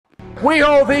We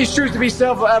hold these truths to be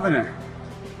self-evident.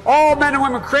 All men and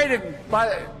women created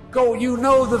by you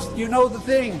know the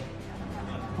thing.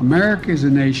 America is a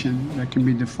nation that can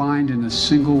be defined in a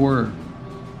single word.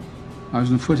 I was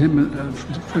in the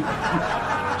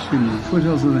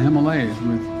foothills of the Himalayas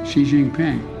with Xi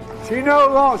Jinping. She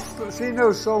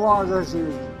knows so long as she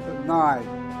is denied,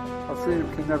 our freedom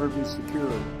can never be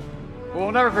secured.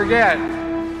 We'll never forget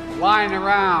lying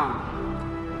around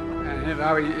and him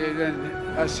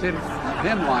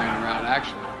lying around,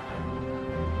 actually.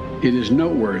 It is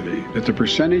noteworthy that the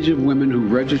percentage of women who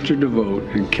register to vote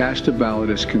and cast a ballot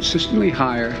is consistently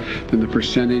higher than the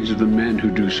percentage of the men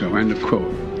who do so. End of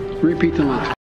quote. Repeat the line.